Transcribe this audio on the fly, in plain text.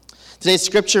Today's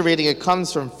scripture reading, it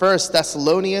comes from 1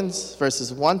 Thessalonians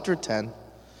verses 1 through 10.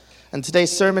 And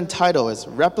today's sermon title is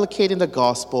Replicating the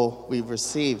Gospel We've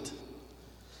Received.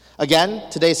 Again,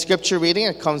 today's scripture reading,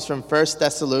 it comes from 1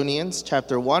 Thessalonians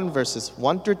chapter 1 verses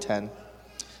 1 through 10.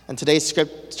 And today's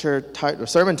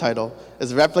sermon title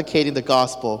is Replicating the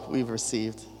Gospel We've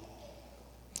Received.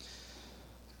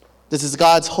 This is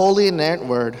God's holy and inerrant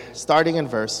word, starting in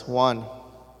verse 1.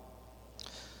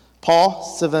 Paul,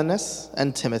 Silvanus,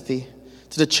 and Timothy,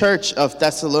 to the church of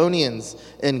Thessalonians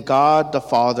in God the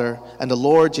Father and the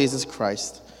Lord Jesus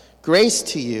Christ, grace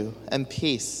to you and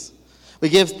peace. We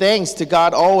give thanks to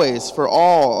God always for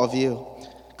all of you,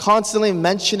 constantly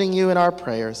mentioning you in our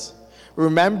prayers,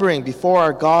 remembering before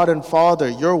our God and Father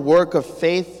your work of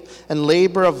faith and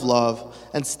labor of love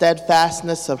and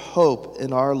steadfastness of hope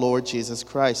in our Lord Jesus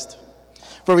Christ.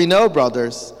 For we know,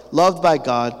 brothers, loved by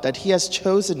God, that he has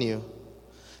chosen you,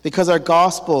 because our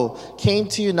gospel came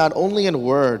to you not only in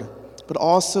word, but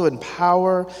also in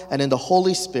power and in the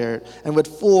Holy Spirit and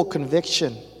with full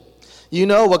conviction. You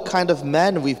know what kind of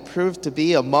men we've proved to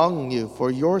be among you for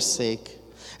your sake,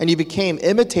 and you became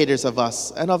imitators of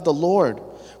us and of the Lord,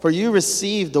 for you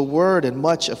received the word in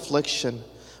much affliction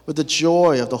with the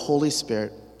joy of the Holy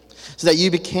Spirit, so that you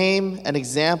became an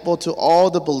example to all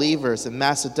the believers in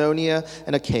Macedonia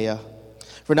and Achaia.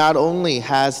 For not only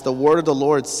has the word of the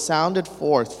Lord sounded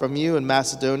forth from you in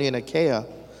Macedonia and Achaia,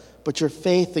 but your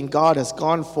faith in God has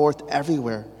gone forth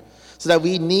everywhere, so that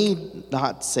we need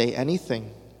not say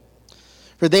anything.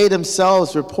 For they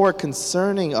themselves report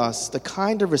concerning us the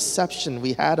kind of reception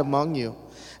we had among you,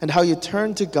 and how you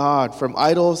turned to God from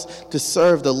idols to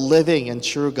serve the living and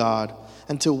true God,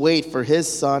 and to wait for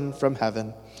his Son from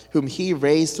heaven, whom he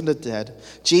raised from the dead,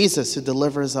 Jesus, who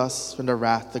delivers us from the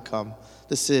wrath to come.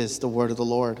 This is the word of the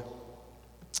Lord.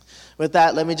 With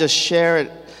that, let me just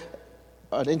share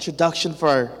an introduction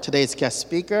for today's guest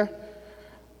speaker,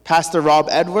 Pastor Rob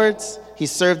Edwards. He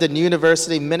served in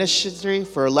university ministry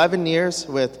for 11 years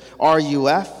with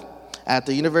RUF at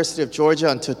the University of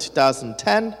Georgia until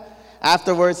 2010.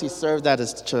 Afterwards, he served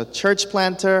as a church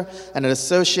planter and an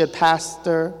associate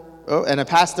pastor and a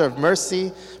pastor of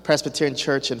Mercy Presbyterian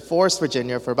Church in Forest,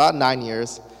 Virginia for about 9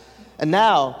 years. And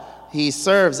now, he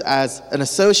serves as an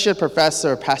associate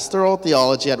professor of pastoral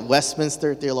theology at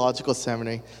Westminster Theological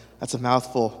Seminary. That's a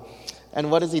mouthful. And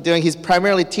what is he doing? He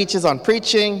primarily teaches on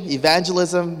preaching,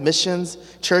 evangelism, missions,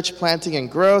 church planting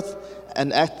and growth,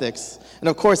 and ethics. And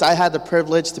of course, I had the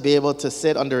privilege to be able to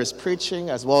sit under his preaching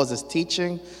as well as his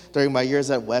teaching during my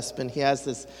years at Westman. He has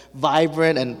this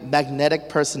vibrant and magnetic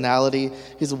personality.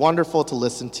 He's wonderful to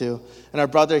listen to. And our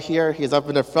brother here, he's up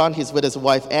in the front. He's with his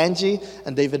wife, Angie,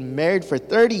 and they've been married for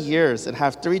 30 years and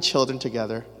have 3 children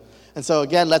together. And so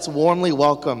again, let's warmly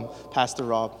welcome Pastor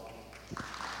Rob.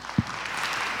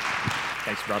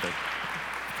 Thanks, brother.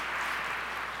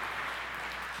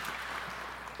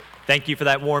 Thank you for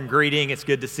that warm greeting. It's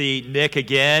good to see Nick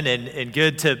again, and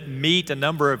good to meet a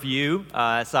number of you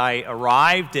as I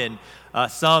arrived, and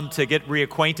some to get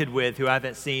reacquainted with who I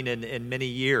haven't seen in many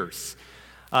years.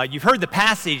 You've heard the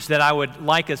passage that I would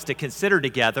like us to consider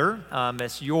together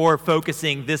as you're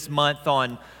focusing this month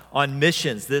on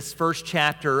missions, this first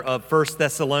chapter of 1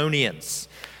 Thessalonians.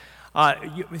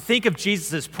 You think of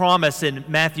Jesus' promise in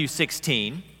Matthew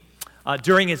 16.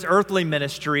 During his earthly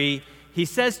ministry, he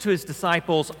says to his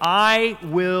disciples, I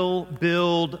will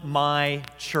build my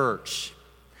church.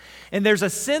 And there's a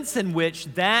sense in which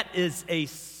that is a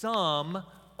sum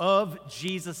of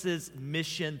Jesus'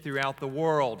 mission throughout the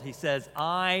world. He says,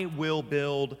 I will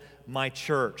build my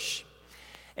church.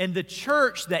 And the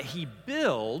church that he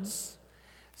builds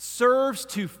serves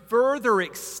to further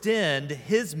extend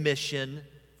his mission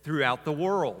throughout the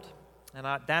world. And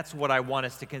that's what I want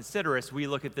us to consider as we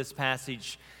look at this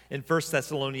passage in 1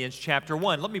 Thessalonians chapter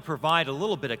 1. Let me provide a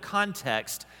little bit of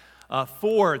context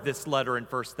for this letter in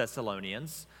 1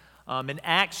 Thessalonians. In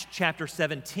Acts chapter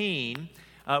 17,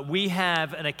 we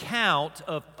have an account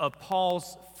of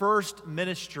Paul's first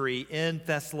ministry in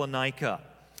Thessalonica,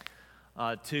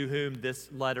 to whom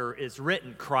this letter is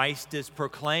written. Christ is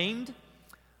proclaimed.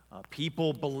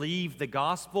 People believe the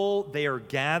gospel. They are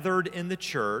gathered in the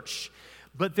church.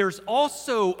 But there's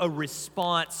also a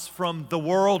response from the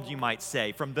world, you might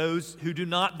say, from those who do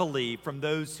not believe, from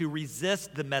those who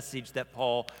resist the message that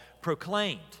Paul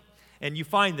proclaimed. And you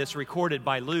find this recorded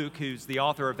by Luke, who's the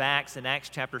author of Acts, in Acts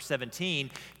chapter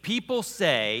 17. People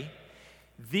say,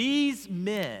 these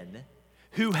men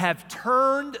who have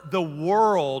turned the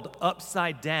world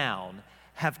upside down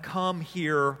have come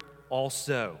here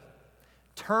also.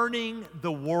 Turning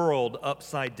the world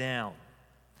upside down.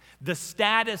 The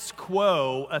status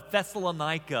quo of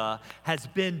Thessalonica has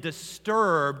been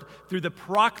disturbed through the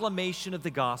proclamation of the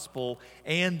gospel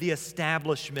and the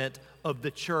establishment of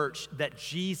the church that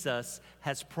Jesus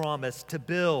has promised to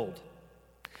build.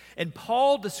 And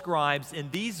Paul describes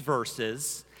in these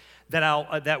verses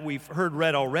that we've heard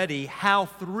read already how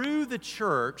through the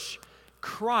church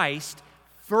Christ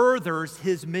furthers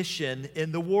his mission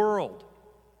in the world.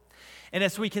 And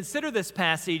as we consider this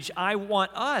passage, I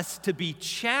want us to be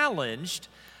challenged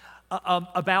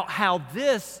about how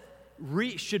this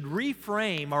should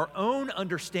reframe our own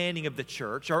understanding of the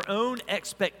church, our own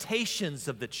expectations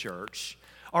of the church,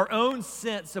 our own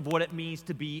sense of what it means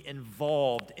to be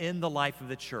involved in the life of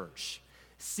the church,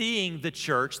 seeing the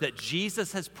church that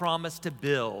Jesus has promised to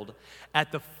build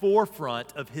at the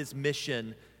forefront of his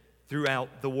mission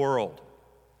throughout the world.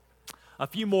 A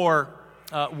few more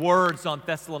words on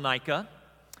Thessalonica.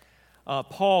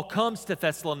 Paul comes to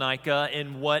Thessalonica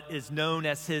in what is known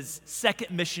as his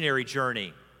second missionary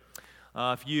journey.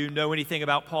 If you know anything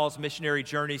about Paul's missionary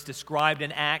journeys described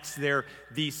in Acts, they're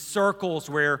these circles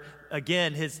where,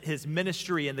 again, his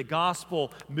ministry and the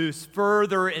gospel moves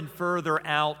further and further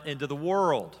out into the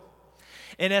world.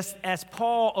 And as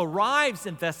Paul arrives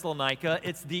in Thessalonica,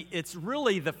 it's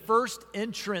really the first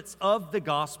entrance of the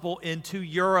gospel into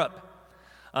Europe.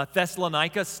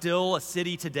 Thessalonica, still a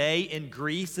city today in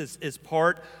Greece, is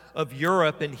part of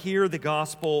Europe, and here the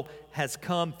gospel has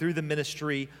come through the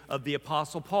ministry of the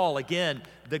Apostle Paul. Again,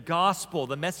 the gospel,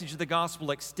 the message of the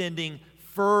gospel extending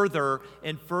further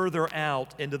and further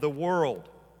out into the world.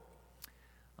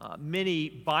 Many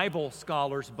Bible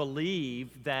scholars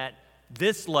believe that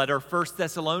this letter, 1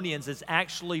 Thessalonians, is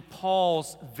actually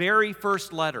Paul's very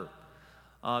first letter.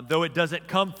 Though it doesn't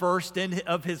come first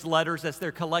of his letters as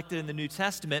they're collected in the New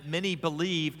Testament, many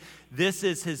believe this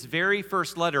is his very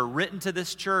first letter written to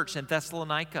this church in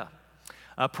Thessalonica,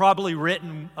 probably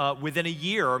written within a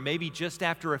year or maybe just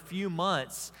after a few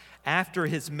months after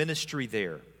his ministry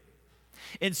there.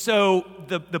 And so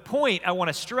the point I want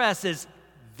to stress is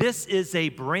this is a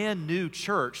brand new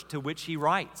church to which he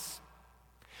writes,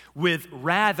 with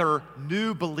rather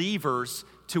new believers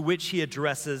to which he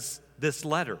addresses this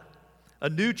letter. A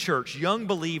new church, young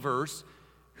believers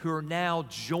who are now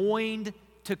joined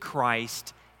to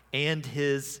Christ and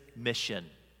his mission.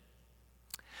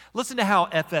 Listen to how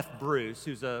F.F. Bruce,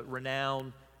 who's a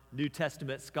renowned New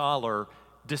Testament scholar,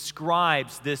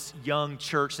 describes this young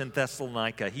church in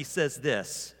Thessalonica. He says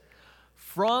this: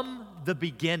 "From the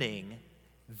beginning,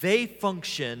 they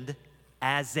functioned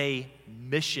as a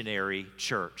missionary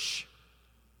church."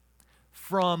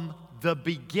 From the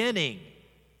beginning,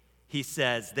 he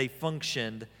says, they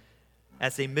functioned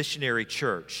as a missionary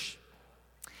church.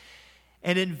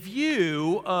 And in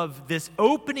view of this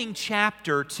opening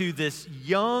chapter to this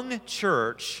young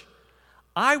church,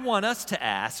 I want us to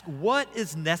ask, what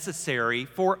is necessary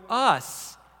for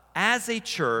us as a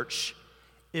church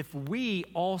if we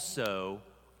also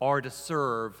are to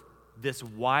serve this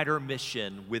wider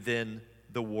mission within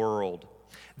the world?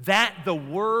 That the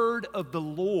word of the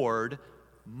Lord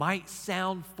might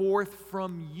sound forth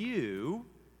from you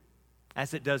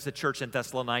as it does the church in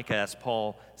Thessalonica, as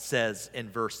Paul says in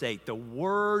verse 8. The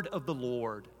word of the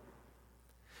Lord,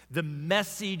 the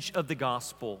message of the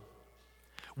gospel,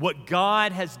 what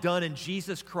God has done in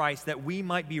Jesus Christ that we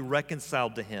might be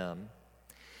reconciled to him.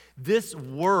 This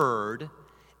word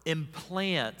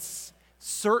implants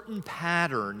certain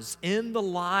patterns in the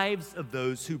lives of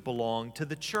those who belong to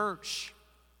the church.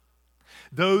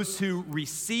 Those who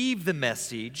receive the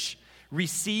message,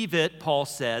 receive it, Paul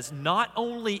says, not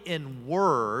only in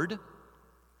word,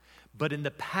 but in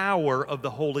the power of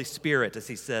the Holy Spirit, as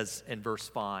he says in verse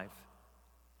 5.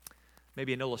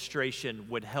 Maybe an illustration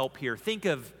would help here. Think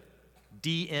of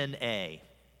DNA.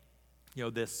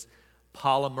 This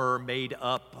polymer made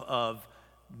up of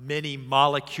many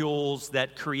molecules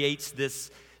that creates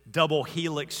this double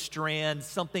helix strand,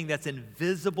 something that's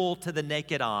invisible to the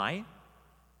naked eye.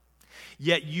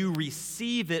 Yet you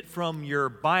receive it from your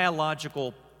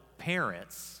biological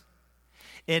parents,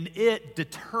 and it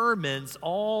determines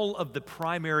all of the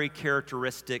primary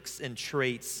characteristics and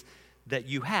traits that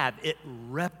you have. It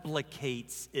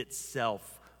replicates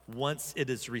itself once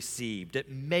it is received. It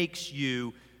makes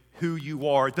you who you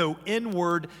are. Though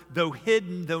inward, though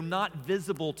hidden, though not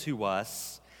visible to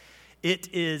us,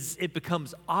 it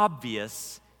becomes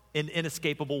obvious in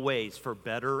inescapable ways, for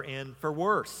better and for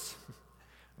worse.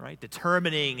 Right?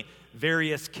 Determining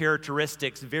various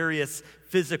characteristics, various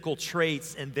physical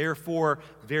traits, and therefore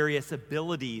various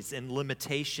abilities and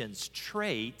limitations,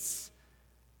 traits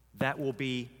that will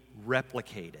be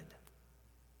replicated.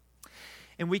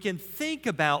 And we can think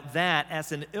about that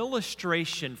as an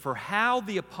illustration for how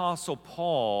the Apostle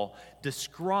Paul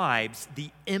describes the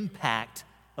impact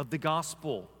of the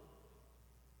gospel.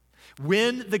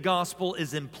 When the gospel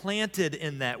is implanted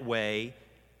in that way,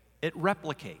 it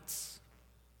replicates.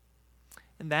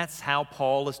 And that's how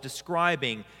Paul is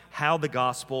describing how the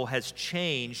gospel has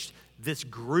changed this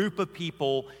group of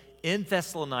people in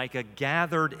Thessalonica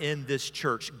gathered in this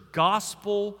church.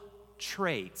 Gospel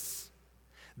traits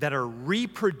that are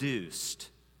reproduced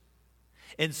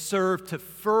and serve to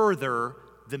further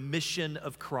the mission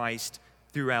of Christ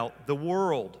throughout the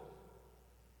world.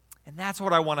 And that's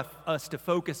what I want us to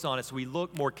focus on as we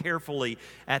look more carefully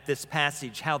at this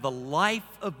passage, how the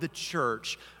life of the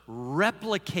church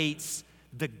replicates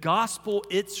the gospel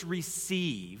it's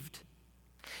received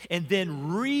and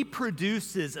then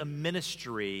reproduces a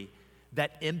ministry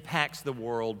that impacts the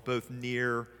world both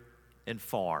near and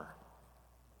far.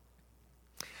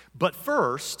 But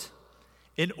first,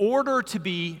 in order to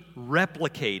be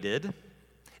replicated,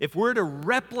 if we're to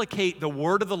replicate the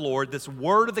word of the Lord, this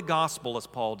word of the gospel as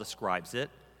Paul describes it,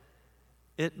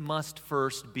 it must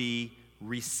first be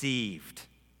received.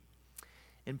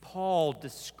 And Paul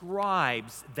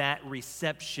describes that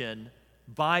reception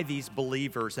by these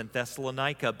believers in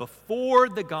Thessalonica. Before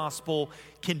the gospel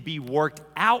can be worked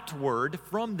outward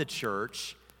from the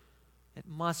church, it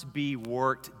must be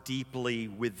worked deeply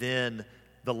within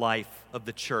the life of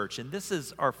the church. And this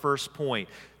is our first point.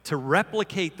 To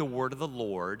replicate the word of the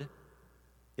Lord,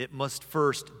 it must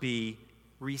first be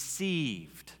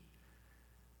received.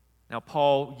 Now,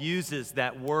 Paul uses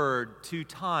that word 2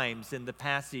 times in the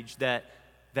passage that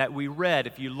we read.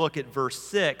 If you look at verse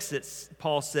 6,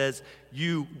 Paul says,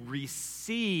 "You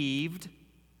received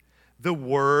the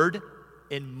word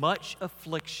in much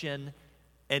affliction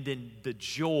and in the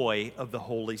joy of the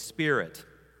Holy Spirit."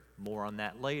 More on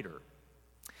that later.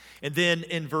 And then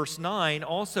in verse 9,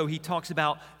 also he talks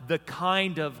about the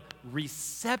kind of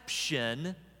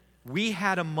reception we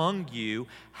had among you,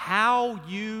 how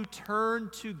you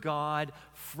turned to God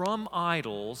from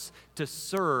idols to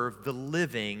serve the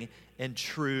living and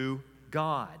true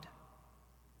God.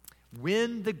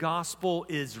 When the gospel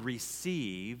is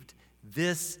received,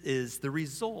 this is the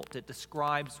result. It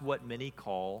describes what many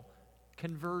call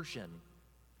conversion.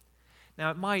 Now,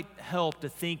 it might help to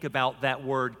think about that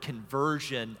word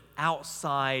conversion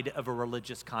outside of a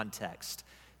religious context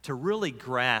to really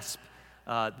grasp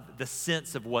the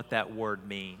sense of what that word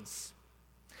means.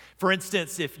 For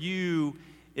instance, if you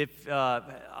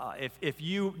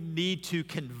need to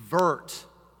convert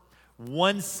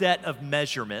one set of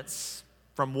measurements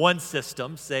from one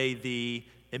system, say the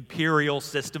imperial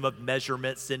system of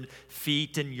measurements in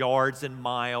feet and yards and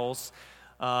miles,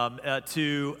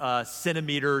 to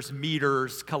centimeters,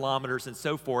 meters, kilometers, and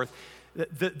so forth,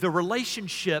 the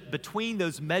relationship between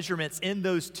those measurements in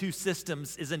those two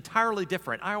systems is entirely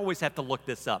different. I always have to look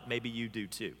this up. Maybe you do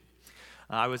too.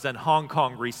 I was in Hong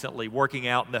Kong recently working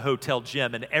out in the hotel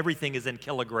gym, and everything is in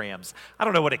kilograms. I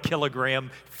don't know what a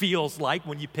kilogram feels like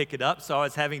when you pick it up, so I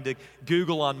was having to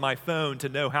Google on my phone to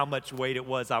know how much weight it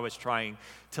was I was trying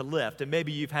to lift. And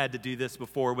maybe you've had to do this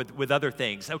before with other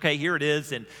things. Okay, here it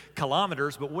is in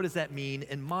kilometers, but what does that mean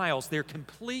in miles? They're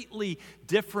completely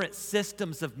different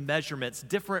systems of measurements,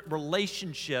 different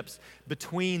relationships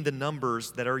between the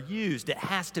numbers that are used. It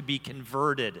has to be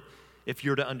converted if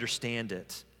you're to understand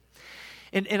it.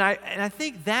 And I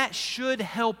think that should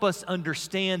help us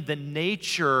understand the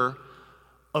nature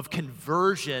of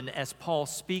conversion as Paul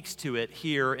speaks to it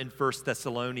here in 1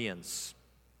 Thessalonians.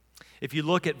 If you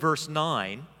look at verse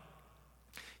 9,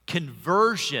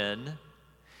 conversion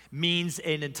means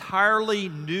an entirely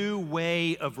new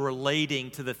way of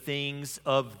relating to the things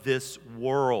of this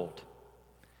world.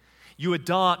 You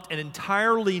adopt an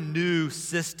entirely new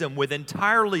system with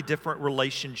entirely different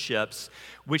relationships,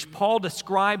 which Paul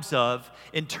describes of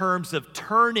in terms of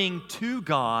turning to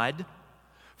God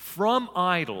from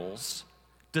idols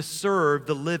to serve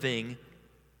the living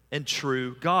and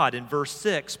true God. In verse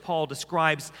 6, Paul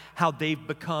describes how they've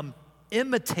become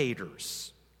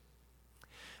imitators.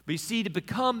 But you see, to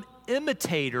become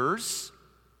imitators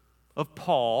of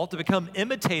Paul, to become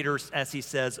imitators, as he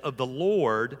says, of the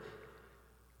Lord,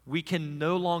 we can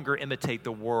no longer imitate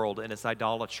the world and its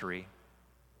idolatry.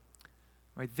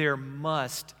 Right? There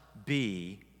must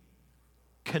be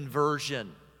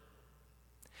conversion,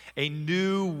 a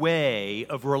new way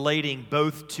of relating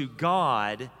both to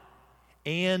God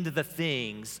and the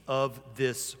things of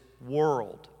this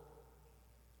world.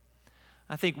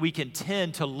 I think we can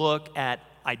tend to look at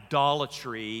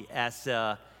idolatry as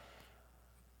a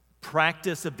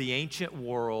practice of the ancient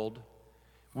world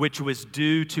which was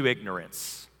due to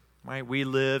ignorance. Right? We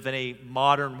live in a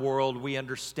modern world. We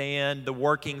understand the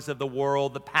workings of the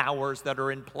world, the powers that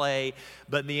are in play.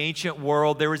 But in the ancient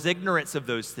world, there was ignorance of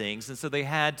those things. And so they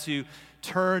had to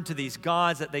turn to these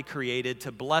gods that they created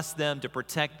to bless them, to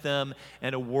protect them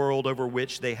in a world over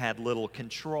which they had little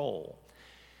control.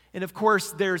 And of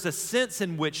course, there's a sense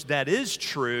in which that is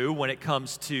true when it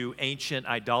comes to ancient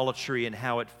idolatry and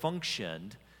how it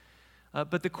functioned.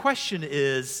 But the question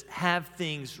is, have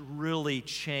things really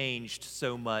changed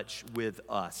so much with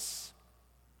us?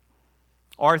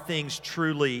 Are things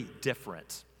truly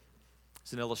different?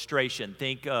 As an illustration,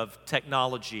 think of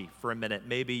technology for a minute.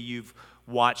 Maybe you've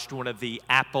watched one of the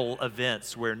Apple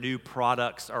events where new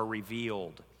products are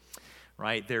revealed,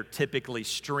 right? They're typically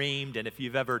streamed, and if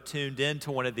you've ever tuned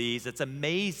into one of these, it's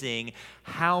amazing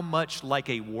how much like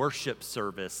a worship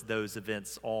service those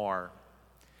events are.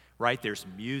 Right? There's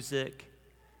music,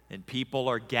 and people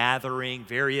are gathering.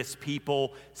 Various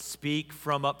people speak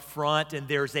from up front, and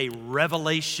there's a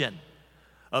revelation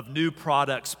of new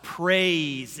products.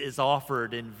 Praise is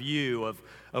offered in view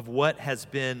of what has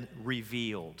been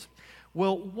revealed.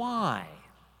 Well, why?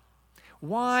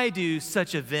 Why do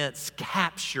such events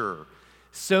capture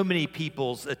so many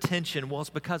people's attention? Well, it's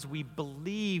because we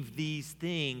believe these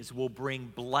things will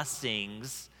bring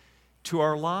blessings to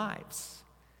our lives.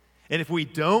 And if we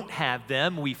don't have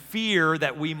them, we fear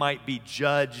that we might be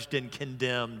judged and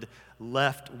condemned,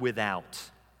 left without.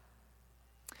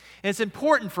 And it's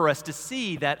important for us to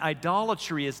see that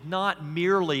idolatry is not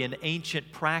merely an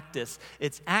ancient practice.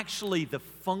 It's actually the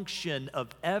function of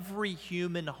every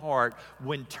human heart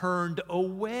when turned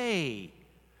away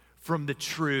from the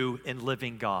true and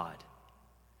living God.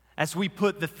 As we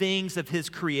put the things of His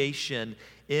creation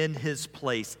in His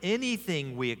place,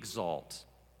 anything we exalt,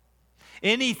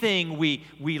 anything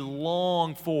we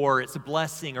long for its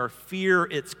blessing or fear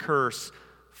its curse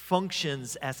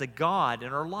functions as a god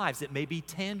in our lives. It may be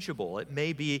tangible. It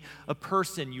may be a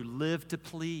person you live to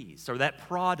please, or that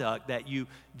product that you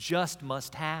just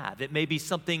must have. It may be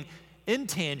something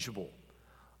intangible,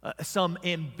 some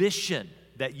ambition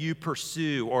that you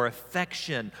pursue, or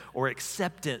affection or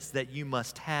acceptance that you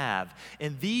must have.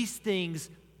 And these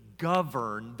things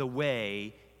govern the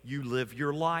way you live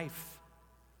your life.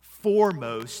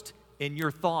 Foremost in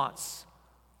your thoughts,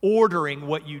 ordering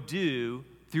what you do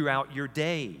throughout your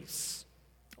days.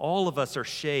 All of us are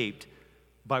shaped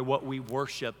by what we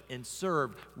worship and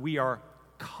serve. We are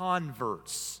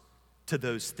converts to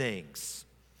those things.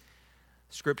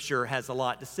 Scripture has a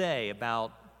lot to say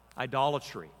about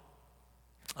idolatry.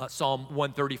 Psalm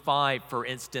 135, for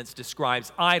instance,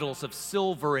 describes idols of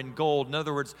silver and gold. In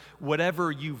other words, whatever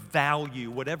you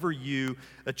value, whatever you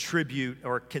attribute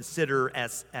or consider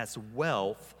as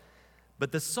wealth.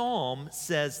 But the psalm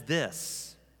says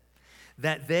this,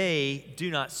 that they do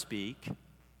not speak,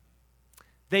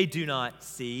 they do not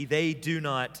see, they do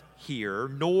not hear,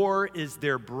 nor is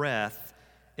there breath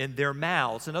in their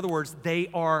mouths. In other words, they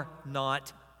are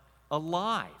not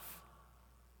alive.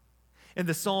 And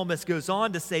the psalmist goes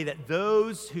on to say that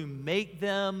those who make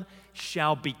them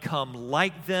shall become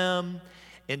like them,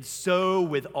 and so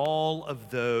with all of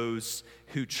those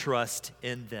who trust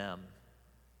in them.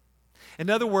 In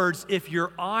other words, if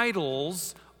your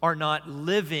idols are not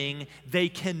living, they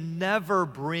can never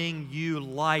bring you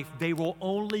life. They will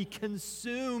only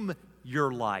consume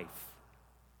your life.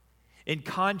 In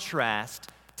contrast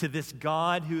to this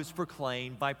God who is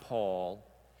proclaimed by Paul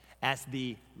as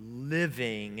the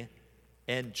living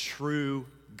and true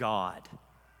God.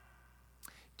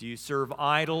 Do you serve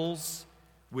idols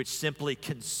which simply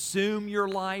consume your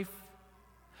life?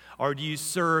 Or do you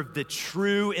serve the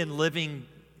true and living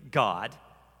God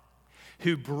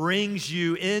who brings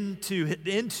you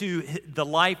into the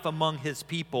life among His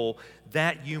people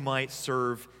that you might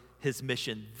serve His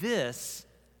mission? This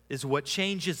is what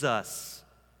changes us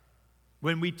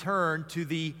when we turn to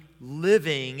the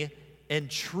living and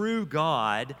true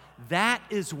God. That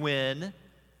is when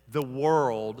the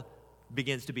world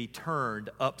begins to be turned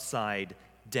upside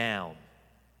down.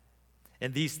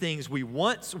 And these things we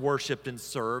once worshiped and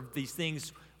served, these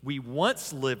things we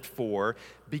once lived for,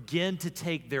 begin to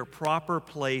take their proper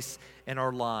place in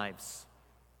our lives.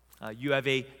 You have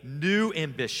a new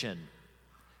ambition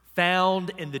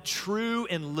found in the true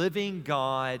and living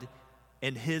God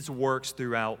and His works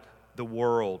throughout the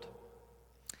world.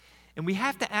 And we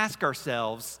have to ask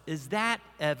ourselves, is that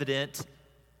evident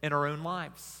in our own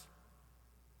lives?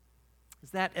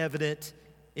 Is that evident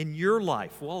in your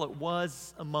life? Well, it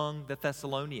was among the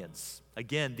Thessalonians.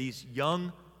 Again, these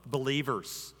young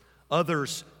believers.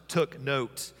 Others took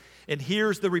note. And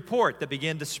here's the report that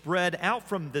began to spread out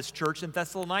from this church in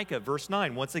Thessalonica. Verse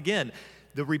 9, once again,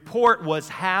 The report was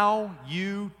how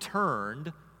you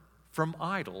turned from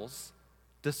idols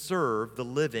to serve the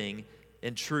living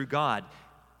and true God.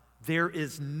 There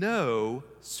is no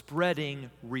spreading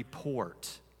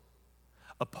report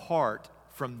apart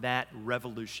from that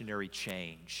revolutionary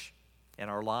change in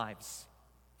our lives.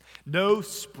 No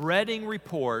spreading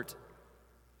report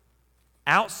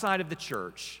outside of the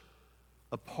church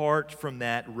apart from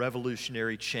that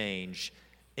revolutionary change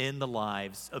in the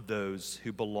lives of those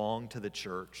who belong to the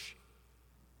church.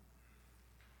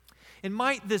 And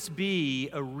might this be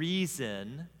a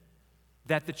reason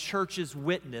that the church's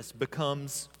witness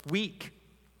becomes weak?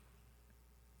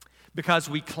 Because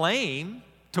we claim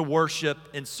to worship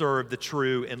and serve the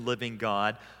true and living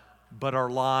God, but our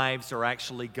lives are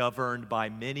actually governed by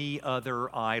many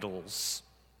other idols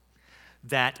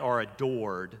that are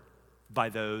adored by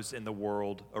those in the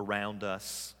world around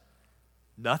us.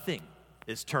 Nothing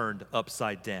is turned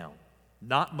upside down.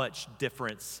 Not much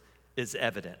difference is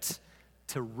evident.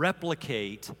 To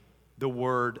replicate the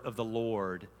word of the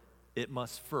Lord, it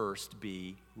must first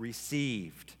be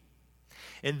received.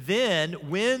 And then,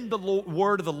 when the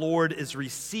word of the Lord is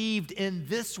received in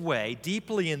this way,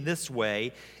 deeply in this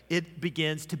way, it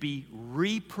begins to be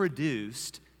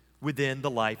reproduced within the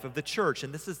life of the church.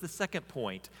 And this is the second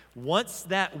point. Once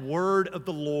that word of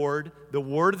the Lord, the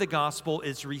word of the gospel,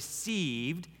 is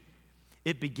received,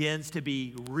 it begins to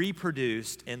be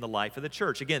reproduced in the life of the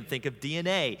church. Again, think of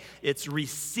DNA. It's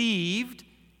received,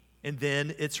 and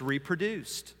then it's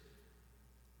reproduced.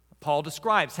 Paul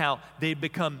describes how they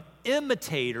become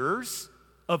imitators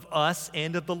of us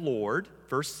and of the Lord,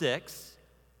 verse 6.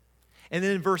 And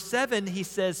then in verse 7, he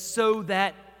says, so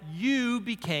that you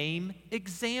became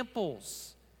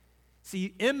examples.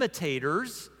 See,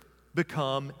 imitators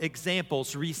become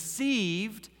examples,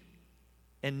 received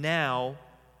and now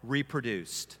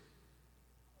reproduced.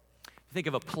 Think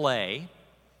of a play,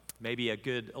 maybe a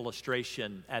good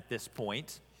illustration at this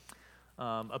point.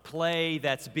 A play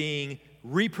that's being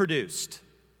reproduced.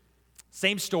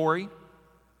 Same story,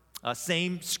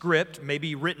 same script,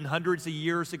 maybe written hundreds of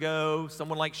years ago,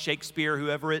 someone like Shakespeare,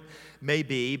 whoever it may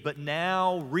be, but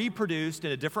now reproduced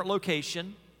in a different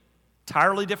location,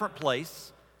 entirely different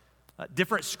place,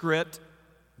 different script,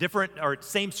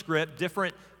 same script,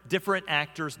 different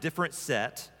actors, different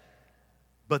set,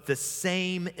 but the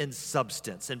same in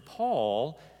substance. And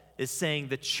Paul is saying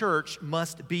the church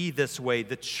must be this way.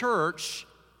 The church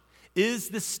is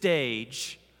the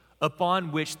stage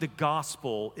upon which the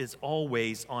gospel is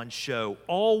always on show,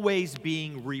 always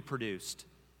being reproduced.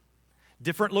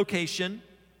 Different location,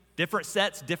 different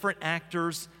sets, different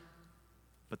actors,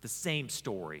 but the same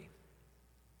story,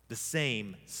 the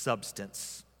same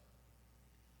substance.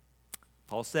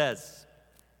 Paul says,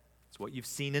 it's what you've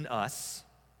seen in us,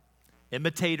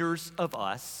 imitators of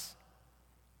us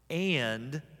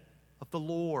and of the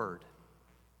Lord.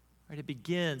 Right, it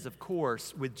begins, of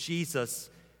course, with Jesus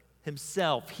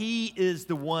himself. He is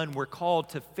the one we're called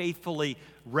to faithfully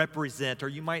represent, or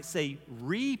you might say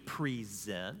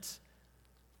represent,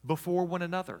 before one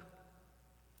another,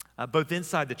 both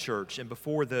inside the church and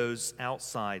before those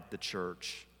outside the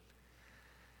church.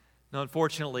 Now,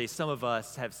 unfortunately, some of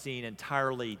us have seen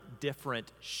entirely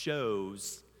different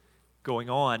shows going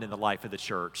on in the life of the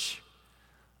church.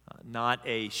 Not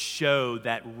a show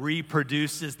that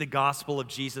reproduces the gospel of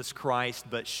Jesus Christ,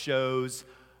 but shows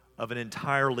of an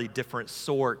entirely different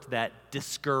sort that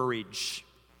discourage,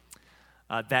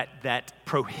 that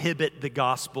prohibit the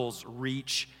gospel's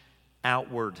reach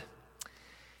outward.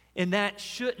 And that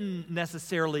shouldn't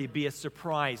necessarily be a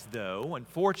surprise, though.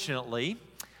 Unfortunately,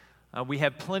 we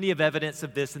have plenty of evidence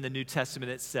of this in the New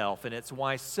Testament itself, and it's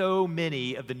why so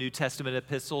many of the New Testament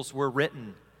epistles were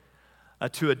written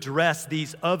to address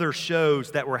these other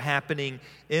shows that were happening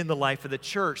in the life of the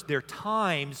church. There are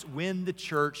times when the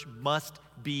church must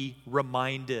be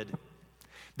reminded.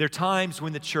 There are times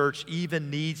when the church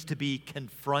even needs to be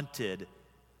confronted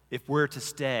if we're to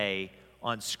stay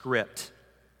on script.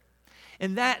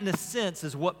 And that, in a sense,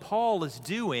 is what Paul is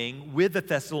doing with the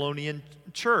Thessalonian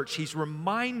church. He's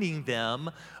reminding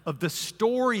them of the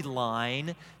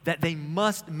storyline that they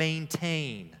must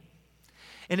maintain.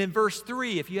 And in verse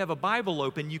 3, if you have a Bible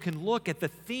open, you can look at the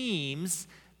themes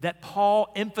that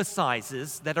Paul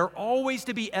emphasizes that are always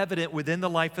to be evident within the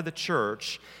life of the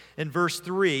church. In verse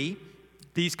 3,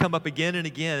 these come up again and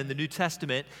again in the New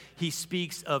Testament. He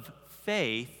speaks of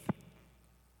faith,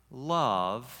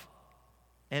 love,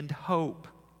 and hope.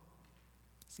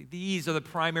 See, these are the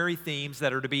primary themes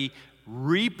that are to be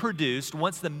reproduced.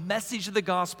 Once the message of the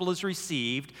gospel is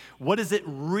received, what does it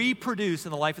reproduce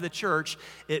in the life of the church?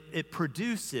 It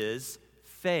produces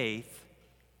faith,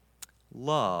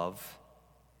 love,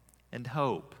 and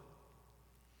hope.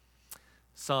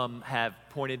 Some have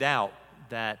pointed out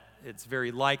that it's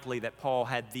very likely that Paul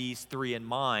had these three in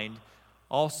mind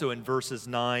also in verses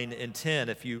 9 and 10.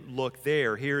 If you look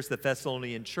there, here's the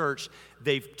Thessalonian church.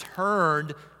 They've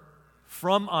turned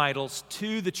from idols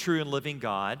to the true and living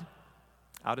God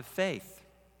out of faith,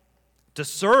 to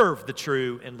serve the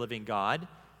true and living God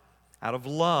out of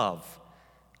love,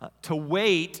 to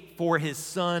wait for his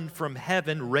Son from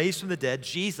heaven, raised from the dead,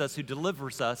 Jesus, who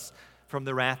delivers us from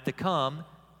the wrath to come,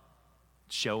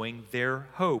 showing their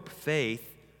hope, faith,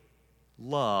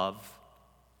 love,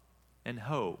 and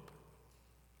hope.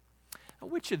 Now,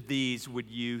 which of these would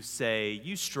you say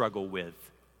you struggle with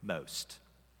most?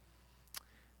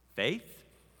 Faith?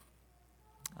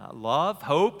 Love?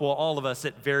 Hope? Well, all of us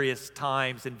at various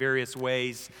times in various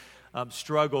ways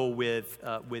struggle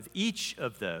with each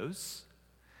of those.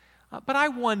 But I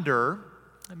wonder,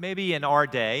 maybe in our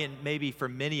day, and maybe for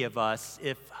many of us,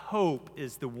 if hope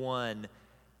is the one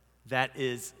that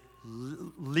is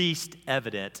least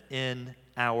evident in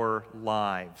our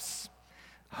lives.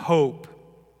 Hope,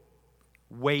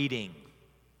 waiting.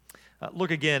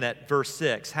 Look again at verse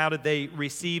 6. How did they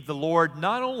receive the Lord?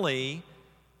 Not only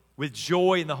with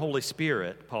joy in the Holy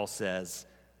Spirit, Paul says,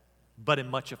 but in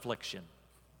much affliction.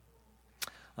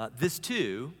 This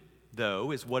too,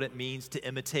 though, is what it means to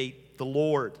imitate the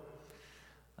Lord.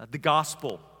 The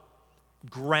gospel,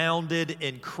 grounded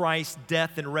in Christ's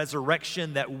death and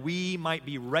resurrection that we might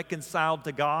be reconciled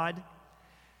to God.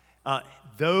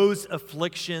 Those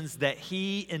afflictions that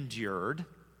he endured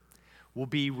will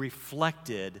be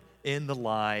reflected in the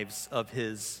lives of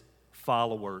his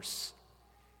followers.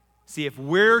 See, if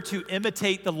we're to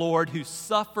imitate the Lord who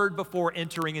suffered before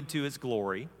entering into his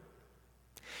glory,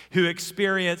 who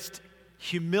experienced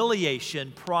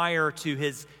humiliation prior to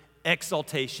his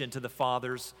exaltation to the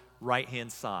Father's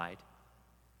right-hand side,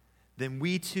 then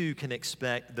we too can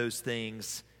expect those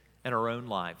things in our own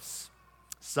lives.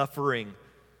 Suffering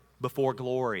before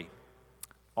glory,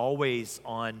 always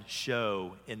on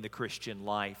show in the Christian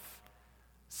life,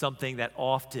 something that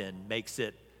often makes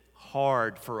it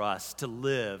hard for us to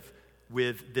live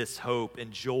with this hope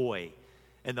and joy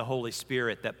in the Holy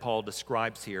Spirit that Paul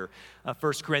describes here.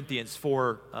 1 Corinthians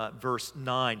 4, verse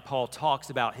 9, Paul talks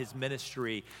about his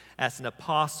ministry as an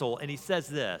apostle, and he says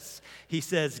this. He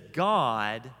says,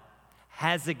 God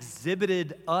has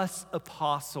exhibited us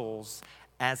apostles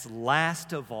as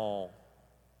last of all,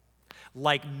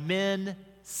 like men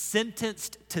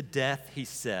sentenced to death, he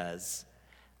says,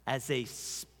 as a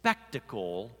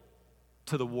spectacle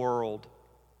to the world.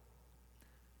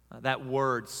 That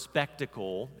word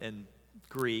spectacle in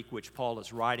Greek, which Paul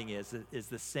is writing is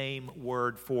the same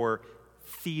word for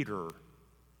theater.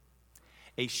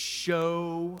 A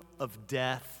show of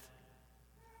death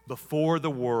before the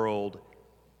world,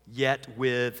 yet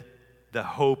with the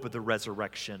hope of the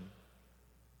resurrection.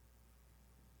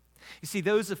 You see,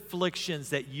 those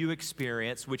afflictions that you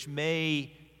experience, which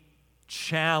may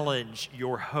challenge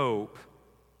your hope,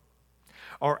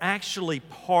 are actually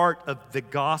part of the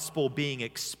gospel being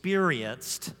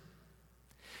experienced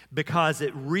because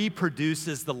it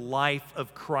reproduces the life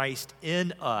of Christ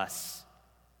in us,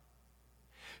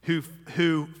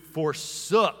 who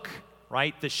forsook,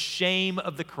 right, the shame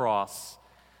of the cross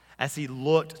as he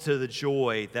looked to the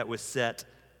joy that was set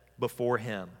before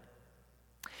him.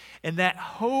 And that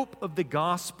hope of the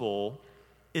gospel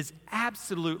is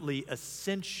absolutely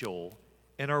essential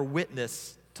in our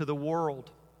witness to the world.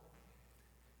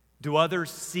 Do others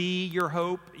see your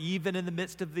hope even in the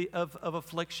midst of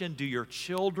affliction? Do your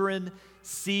children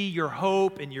see your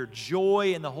hope and your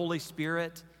joy in the Holy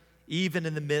Spirit even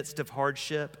in the midst of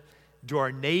hardship? Do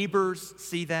our neighbors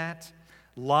see that?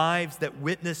 Lives that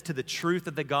witness to the truth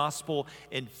of the gospel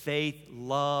in faith,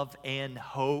 love, and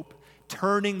hope,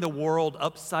 turning the world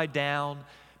upside down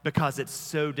because it's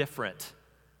so different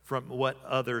from what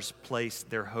others place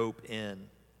their hope in.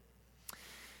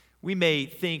 We may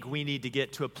think we need to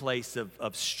get to a place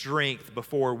of strength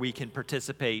before we can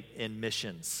participate in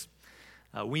missions.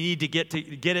 We need to get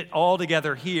it all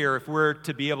together here if we're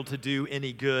to be able to do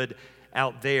any good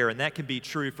out there. And that can be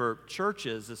true for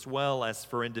churches as well as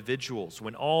for individuals.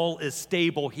 When all is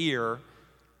stable here,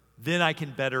 then I can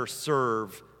better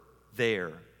serve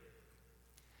there.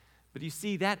 But you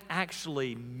see, that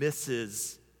actually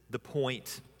misses the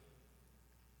point.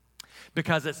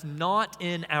 Because it's not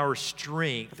in our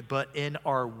strength, but in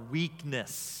our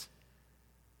weakness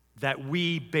that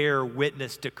we bear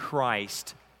witness to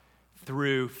Christ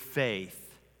through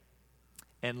faith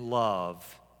and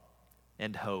love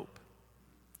and hope.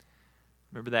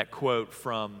 Remember that quote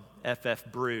from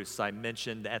F.F. Bruce. I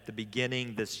mentioned at the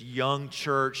beginning this young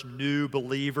church, new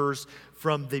believers.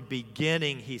 From the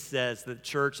beginning, he says, the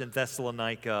church in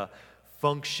Thessalonica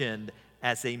functioned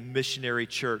as a missionary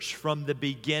church. From the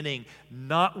beginning,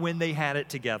 not when they had it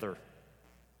together.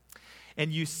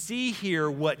 And you see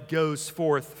here what goes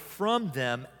forth from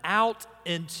them out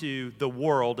into the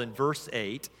world in verse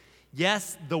 8.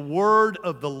 Yes, the word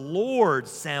of the Lord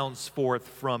sounds forth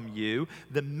from you,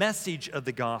 the message of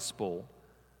the gospel.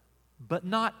 But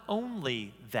not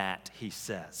only that, he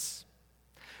says,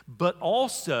 but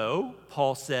also,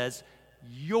 Paul says,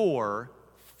 your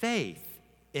faith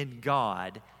in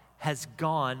God has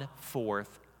gone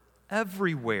forth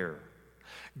everywhere.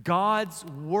 God's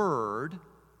word,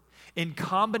 in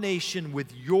combination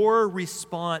with your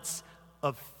response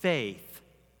of faith,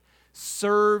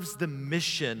 serves the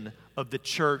mission of the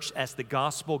church as the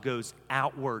gospel goes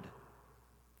outward,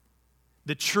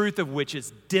 the truth of which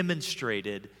is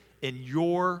demonstrated in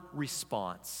your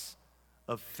response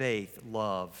of faith,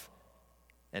 love,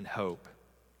 and hope.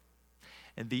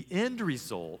 And the end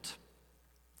result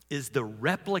is the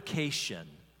replication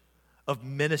of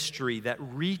ministry that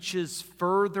reaches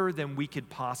further than we could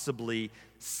possibly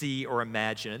see or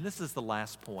imagine. And this is the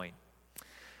last point.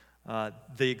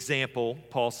 The example,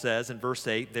 Paul says in verse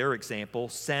 8, their example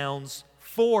sounds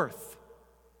forth.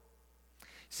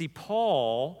 See,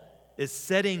 Paul is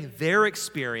setting their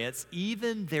experience,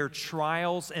 even their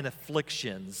trials and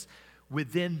afflictions,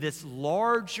 within this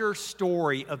larger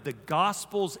story of the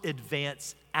gospel's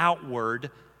advance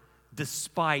outward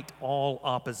despite all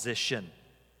opposition,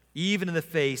 even in the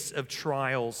face of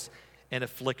trials and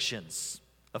afflictions.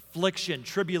 Affliction,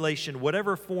 tribulation,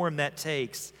 whatever form that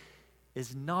takes,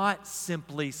 is not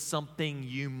simply something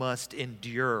you must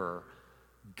endure.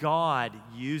 God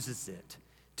uses it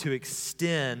to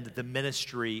extend the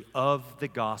ministry of the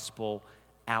gospel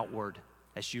outward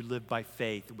as you live by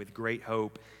faith with great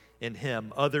hope in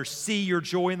Him. Others see your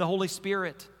joy in the Holy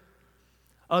Spirit.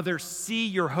 Others see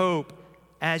your hope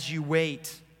as you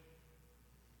wait.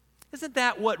 Isn't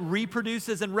that what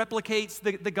reproduces and replicates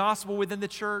the gospel within the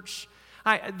church?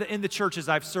 In the churches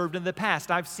I've served in the past,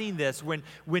 I've seen this when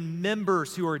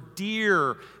members who are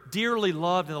dearly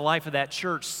loved in the life of that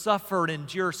church suffer and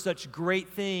endure such great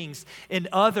things, and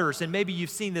others, and maybe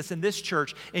you've seen this in this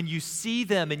church, and you see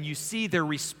them and you see their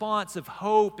response of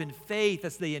hope and faith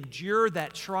as they endure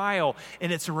that trial,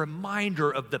 and it's a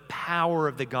reminder of the power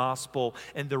of the gospel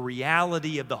and the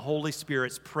reality of the Holy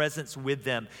Spirit's presence with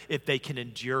them if they can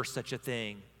endure such a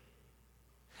thing.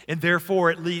 And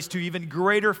therefore, it leads to even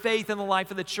greater faith in the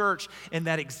life of the church. And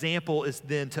that example is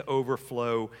then to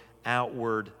overflow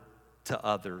outward to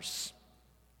others.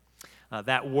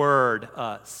 That word,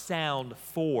 sound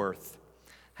forth,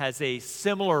 has a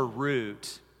similar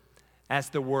root as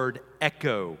the word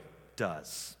echo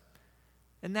does.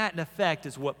 And that, in effect,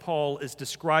 is what Paul is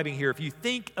describing here. If you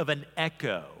think of an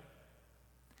echo,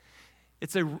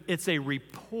 it's a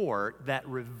report that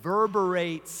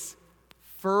reverberates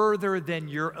further than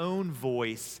your own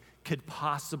voice could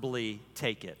possibly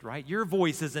take it, right? Your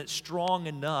voice isn't strong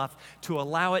enough to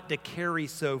allow it to carry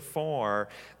so far,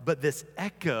 but this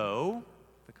echo,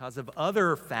 because of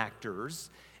other factors,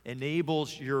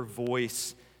 enables your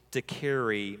voice to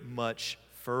carry much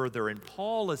further. And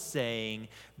Paul is saying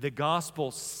the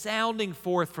gospel sounding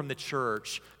forth from the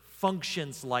church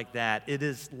functions like that. It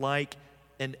is like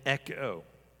an echo.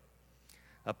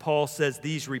 Paul says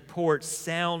these reports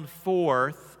sound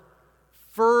forth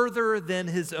further than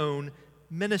his own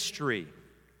ministry.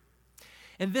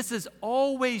 And this is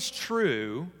always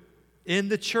true in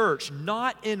the church,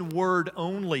 not in word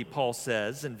only, Paul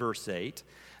says in verse 8,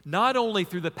 not only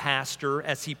through the pastor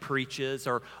as he preaches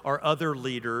or other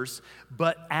leaders,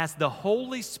 but as the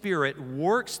Holy Spirit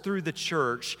works through the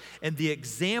church and the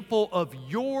example of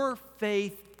your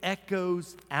faith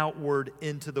echoes outward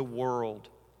into the world.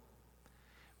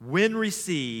 When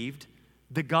received,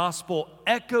 the gospel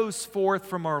echoes forth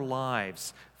from our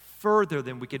lives further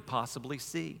than we could possibly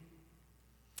see.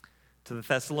 To the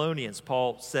Thessalonians,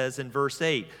 Paul says in verse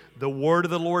 8, the word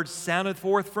of the Lord soundeth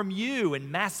forth from you in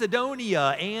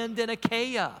Macedonia and in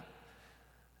Achaia.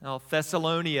 Now,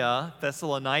 Thessalonica,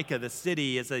 the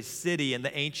city, is a city in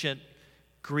the ancient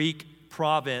Greek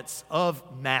province of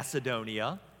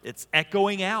Macedonia. It's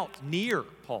echoing out near,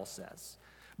 Paul says.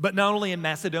 But not only in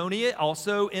Macedonia,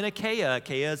 also in Achaia.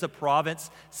 Achaia is a province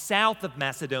south of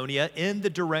Macedonia in the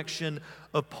direction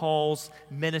of Paul's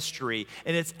ministry.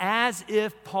 And it's as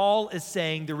if Paul is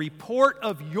saying the report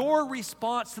of your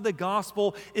response to the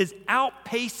gospel is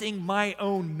outpacing my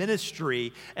own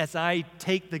ministry as I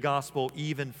take the gospel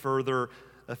even further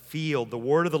afield. The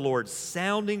word of the Lord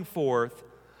sounding forth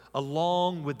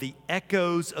along with the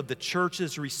echoes of the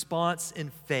church's response in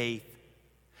faith,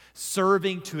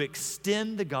 serving to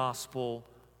extend the gospel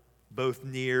both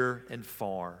near and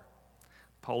far.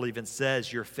 Paul even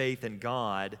says your faith in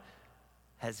God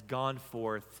has gone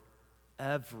forth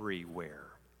everywhere.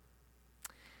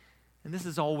 And this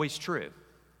is always true.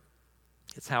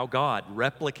 It's how God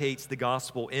replicates the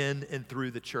gospel in and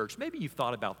through the church. Maybe you've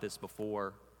thought about this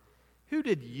before. Who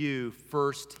did you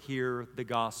first hear the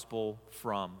gospel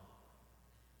from?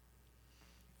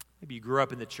 Maybe you grew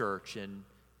up in the church and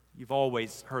you've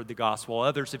always heard the gospel.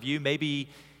 Others of you, maybe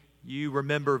you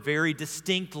remember very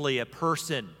distinctly a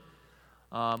person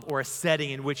or a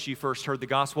setting in which you first heard the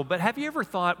gospel. But have you ever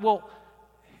thought, well,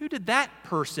 who did that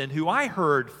person who I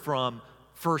heard from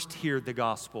first hear the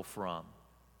gospel from?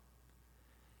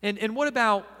 And what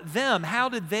about them? How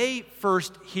did they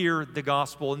first hear the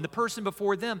gospel? And the person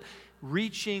before them,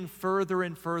 reaching further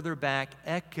and further back,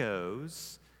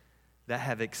 echoes that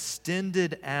have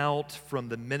extended out from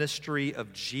the ministry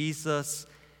of Jesus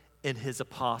and his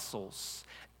apostles.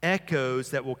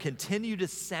 Echoes that will continue to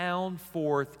sound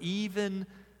forth even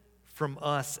from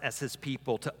us as his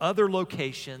people to other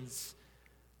locations,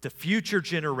 to future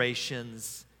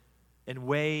generations, in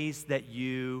ways that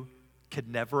you could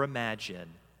never imagine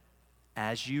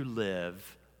as you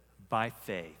live by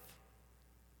faith,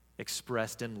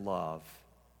 expressed in love,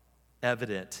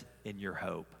 evident in your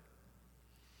hope.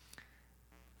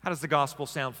 How does the gospel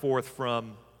sound forth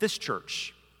from this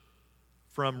church,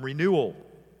 from Renewal?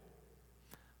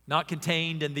 Not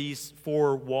contained in these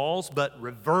four walls, but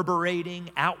reverberating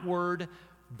outward,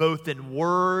 both in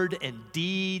word and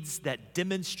deeds that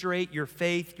demonstrate your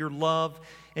faith, your love,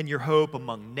 and your hope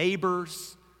among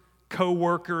neighbors,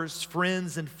 co-workers,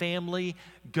 friends, and family,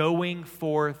 going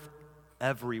forth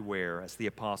everywhere, as the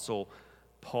Apostle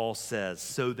Paul says,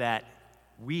 so that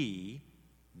we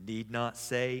need not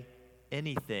say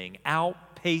anything,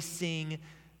 outpacing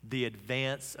the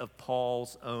advance of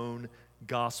Paul's own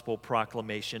gospel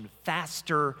proclamation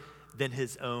faster than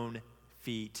his own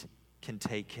feet can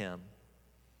take him.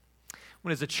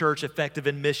 When is a church effective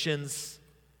in missions?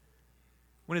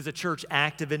 When is a church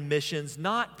active in missions?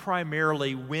 Not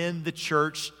primarily when the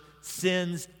church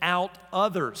sends out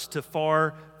others to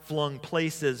far-flung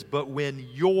places, but when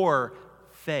your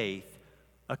faith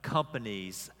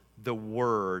accompanies the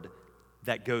word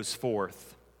that goes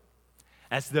forth.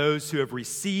 As those who have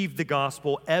received the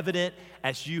gospel, evident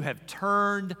as you have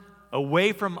turned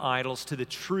away from idols to the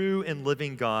true and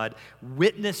living God,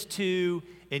 witness to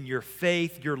in your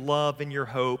faith, your love, and your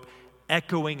hope,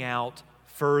 echoing out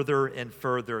further and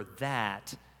further.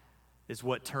 That is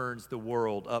what turns the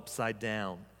world upside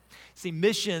down. See,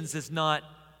 missions is not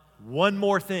one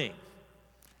more thing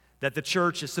that the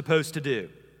church is supposed to do.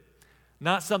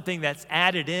 Not something that's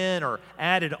added in or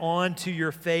added on to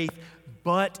your faith,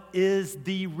 but is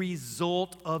the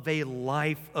result of a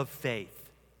life of faith.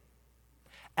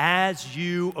 As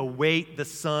you await the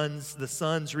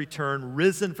Son's return,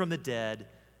 risen from the dead,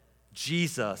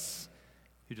 Jesus,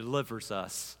 who delivers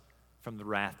us from the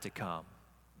wrath to come.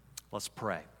 Let's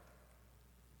pray.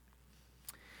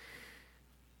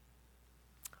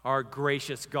 Our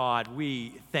gracious God,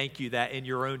 we thank you that in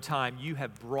your own time you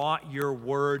have brought your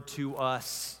word to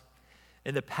us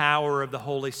in the power of the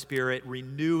Holy Spirit,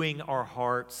 renewing our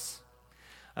hearts.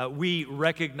 We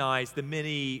recognize the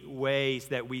many ways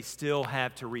that we still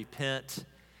have to repent,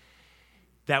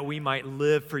 that we might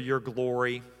live for your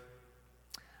glory,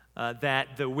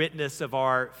 that the witness of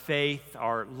our faith,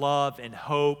 our love, and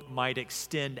hope might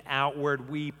extend outward.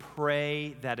 We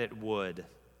pray that it would.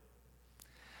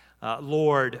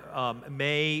 Lord,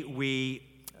 may we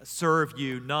serve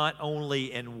you not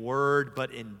only in word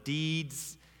but in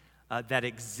deeds that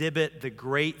exhibit the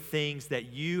great things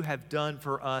that you have done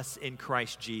for us in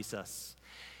Christ Jesus,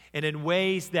 and in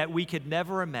ways that we could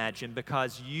never imagine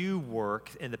because you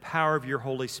work in the power of your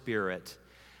Holy Spirit.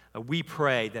 We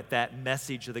pray that that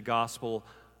message of the gospel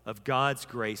of God's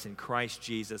grace in Christ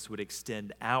Jesus would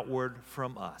extend outward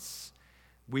from us.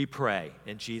 We pray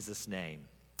in Jesus' name,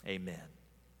 amen.